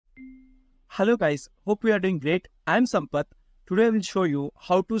Hello guys, hope you are doing great. I'm Sampath. Today I will show you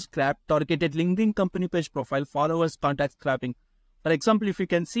how to scrap targeted LinkedIn company page profile followers contact scrapping. For example, if you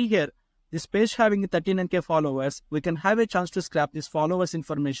can see here, this page having 39k followers, we can have a chance to scrap this followers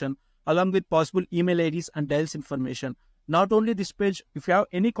information along with possible email IDs and dials information. Not only this page, if you have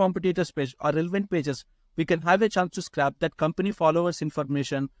any competitors page or relevant pages, we can have a chance to scrap that company followers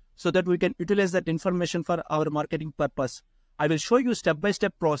information so that we can utilize that information for our marketing purpose. I will show you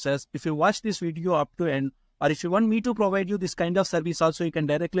step-by-step process. If you watch this video up to end, or if you want me to provide you this kind of service also, you can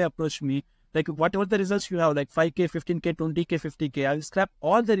directly approach me. Like whatever the results you have, like 5k, 15k, 20k, 50k, I will scrap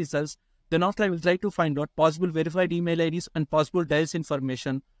all the results. Then after I will try to find out possible verified email IDs and possible dials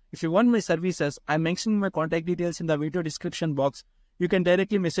information. If you want my services, I'm mentioning my contact details in the video description box. You can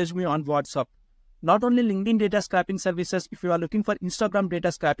directly message me on WhatsApp. Not only LinkedIn data scrapping services, if you are looking for Instagram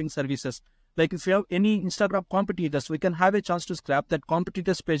data scrapping services, like if you have any Instagram competitors, we can have a chance to scrap that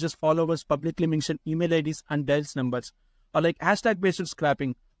competitors pages, followers, publicly mentioned email IDs and dials numbers. Or like hashtag based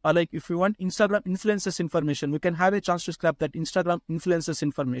scrapping. Or like if you want Instagram influencers information, we can have a chance to scrap that Instagram influencers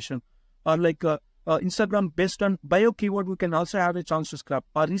information. Or like Instagram based on bio keyword, we can also have a chance to scrap.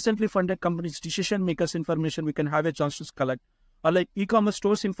 Or recently funded companies decision makers information, we can have a chance to collect. Or like e-commerce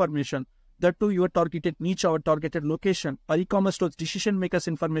stores information. That too, your targeted niche, our targeted location, or e-commerce stores decision makers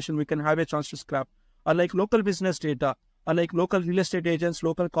information, we can have a chance to scrap. Or like local business data, or like local real estate agents,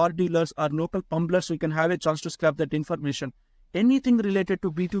 local car dealers, or local pumblers, we can have a chance to scrap that information. Anything related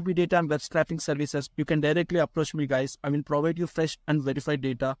to B2B data and web scrapping services, you can directly approach me, guys. I will provide you fresh and verified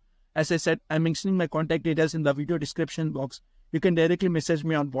data. As I said, I'm mentioning my contact details in the video description box. You can directly message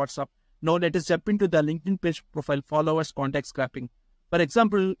me on WhatsApp. Now let us jump into the LinkedIn page profile followers contact scrapping. For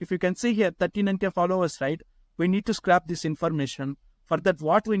example, if you can see here 39k followers, right? We need to scrap this information. For that,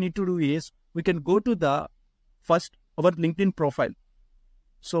 what we need to do is we can go to the first our LinkedIn profile.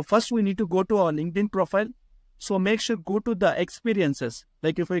 So first we need to go to our LinkedIn profile. So make sure go to the experiences.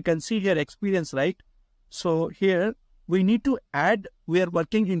 Like if we can see here experience, right? So here we need to add, we are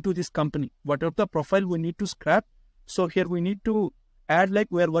working into this company. Whatever the profile we need to scrap. So here we need to add like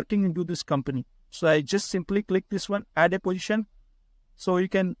we are working into this company. So I just simply click this one, add a position. So you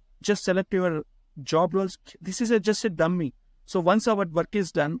can just select your job roles. This is just a dummy. So once our work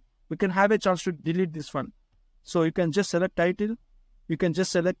is done, we can have a chance to delete this one. So you can just select title. You can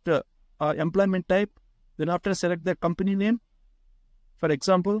just select employment type. Then after select the company name, for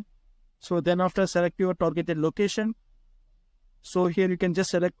example. So then after select your targeted location. So here you can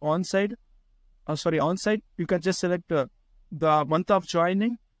just select on-site. On-site. You can just select the month of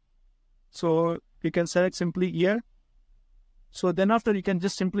joining. So you can select simply year. So then after you can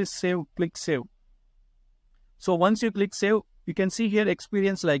just simply save, click save. So once you click save, you can see here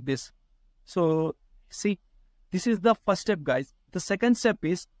experience like this. So see, this is the first step, guys. The second step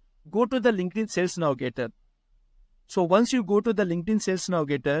is go to the LinkedIn Sales Navigator. So once you go to the LinkedIn Sales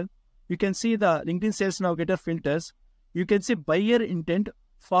Navigator, you can see the LinkedIn Sales Navigator filters. You can see buyer intent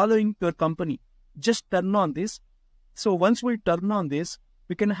following your company. Just turn on this. So once we turn on this,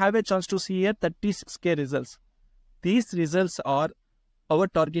 we can have a chance to see here 36k results. These results are our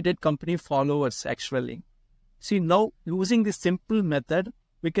targeted company followers actually. See, now using this simple method,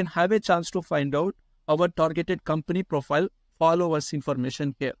 we can have a chance to find out our targeted company profile followers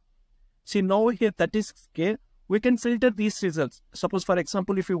information here. See, now here 36k, we can filter these results. Suppose for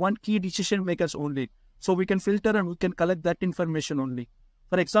example, if you want key decision makers only, so we can filter and we can collect that information only.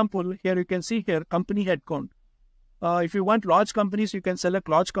 For example, here you can see here company headcount. If you want large companies, you can select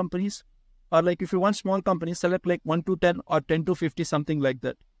large companies. Or like if you want small companies, select like 1 to 10 or 10 to 50, something like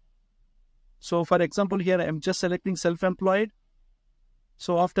that. So for example, here I'm just selecting self-employed.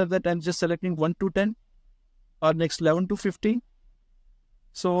 So after that, I'm just selecting 1 to 10 or next 11 to 50.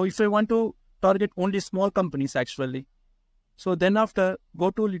 So if I want to target only small companies actually. So then after,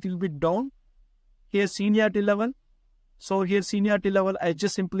 go to a little bit down. Here seniority level. So here seniority level, I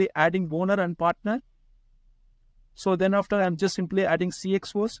just simply adding owner and partner. So then after, I'm just simply adding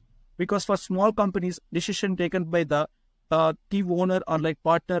CXOs. Because for small companies, decision taken by the key owner or like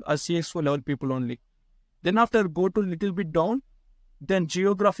partner or CXO level people only. Then after go to little bit down, then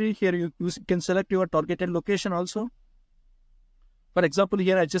geography, here you can select your targeted location also. For example,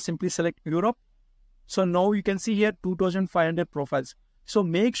 here I just simply select Europe. So now you can see here 2500 profiles. So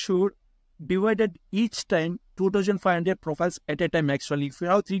make sure divided each time 2500 profiles at a time actually. If you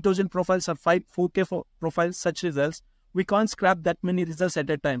have 3000 profiles or 4k profiles, such results, we can't scrap that many results at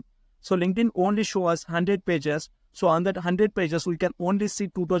a time. So LinkedIn only shows us 100 pages. So on that 100 pages, we can only see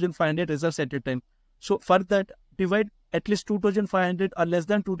 2500 results at a time. So for that, divide at least 2500 or less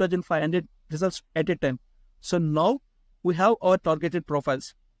than 2500 results at a time. So now we have our targeted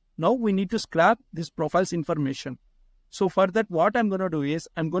profiles. Now we need to scrap this profile's information. So for that, what I'm going to do is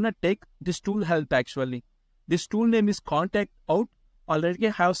I'm going to take this tool help actually. This tool name is Contact Out. Already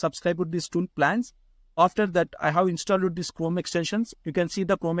I have subscribed to this tool plans. After that, I have installed this Chrome extensions. You can see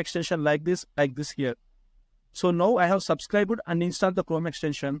the Chrome extension like this here. So now I have subscribed and installed the Chrome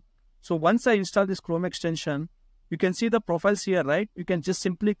extension. So once I install this Chrome extension, you can see the profiles here, right? You can just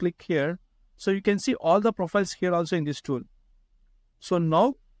simply click here. So you can see all the profiles here also in this tool. So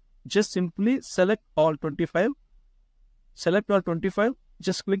now just simply select all 25. Select all 25.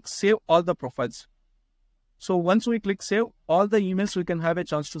 Just click save all the profiles. So once we click save, all the emails we can have a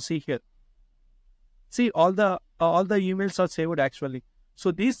chance to see here. See, all the emails are saved actually.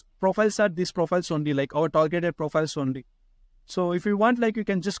 So these profiles are these profiles only, like our targeted profiles only. So if you want, like you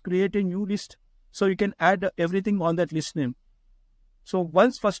can just create a new list. So you can add everything on that list name. So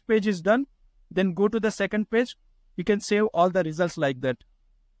once first page is done, then go to the second page. You can save all the results like that.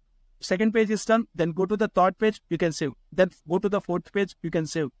 Second page is done, then go to the third page, you can save. Then go to the fourth page, you can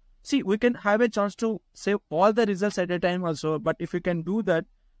save. See, we can have a chance to save all the results at a time also, but if you can do that,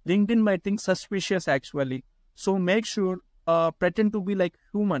 LinkedIn might think suspicious actually. So make sure, pretend to be like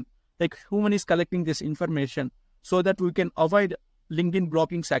human is collecting this information so that we can avoid LinkedIn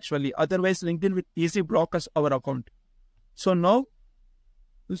blockings actually. Otherwise, LinkedIn will easily block us our account. So now,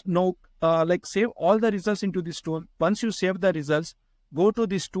 like save all the results into this tool. Once you save the results, go to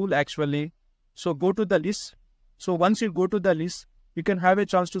this tool actually. So go to the list. So once you go to the list, you can have a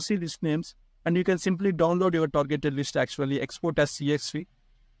chance to see list names and you can simply download your targeted list actually, export as CSV.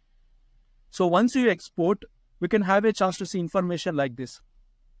 So once you export, we can have a chance to see information like this.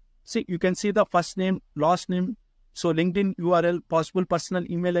 See, you can see the first name, last name. So LinkedIn URL, possible personal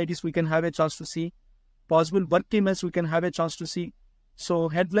email IDs, we can have a chance to see. Possible work emails, we can have a chance to see. So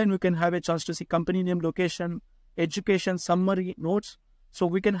headline, we can have a chance to see company name, location, education, summary, notes. So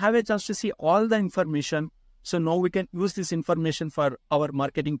we can have a chance to see all the information. So now we can use this information for our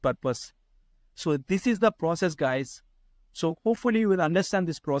marketing purpose. So this is the process, guys. So hopefully you will understand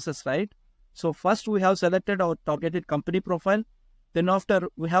this process, right? So first we have selected our targeted company profile. Then after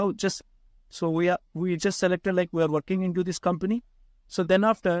we have just, so we just selected like we are working into this company. So then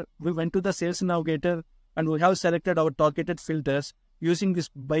after we went to the Sales Navigator and we have selected our targeted filters using this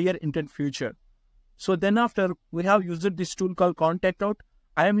buyer intent feature. So then after we have used this tool called Contact Out.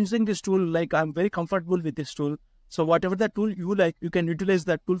 I am using this tool, like I'm very comfortable with this tool. So whatever the tool you like, you can utilize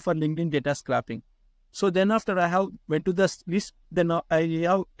that tool for LinkedIn data scraping. So then after I have went to the list, then I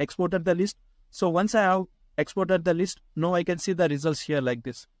have exported the list. So once I have exported the list, now I can see the results here like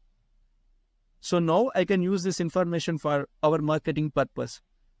this. So now I can use this information for our marketing purpose.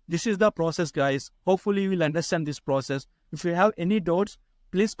 This is the process, guys. Hopefully you will understand this process. If you have any doubts,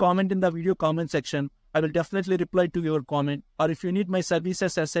 please comment in the video comment section. I will definitely reply to your comment. Or if you need my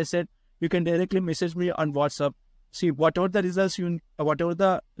services, as I said, you can directly message me on WhatsApp. See, whatever the results whatever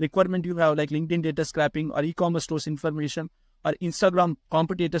the requirement you have, like LinkedIn data scraping or e-commerce stores information or Instagram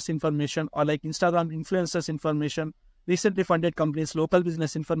competitors information or like Instagram influencers information, recently funded companies, local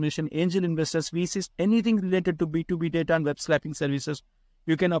business information, angel investors, VCs, anything related to B2B data and web scraping services,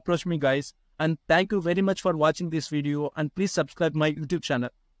 you can approach me, guys. And thank you very much for watching this video and please subscribe my YouTube channel.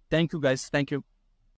 Thank you, guys. Thank you.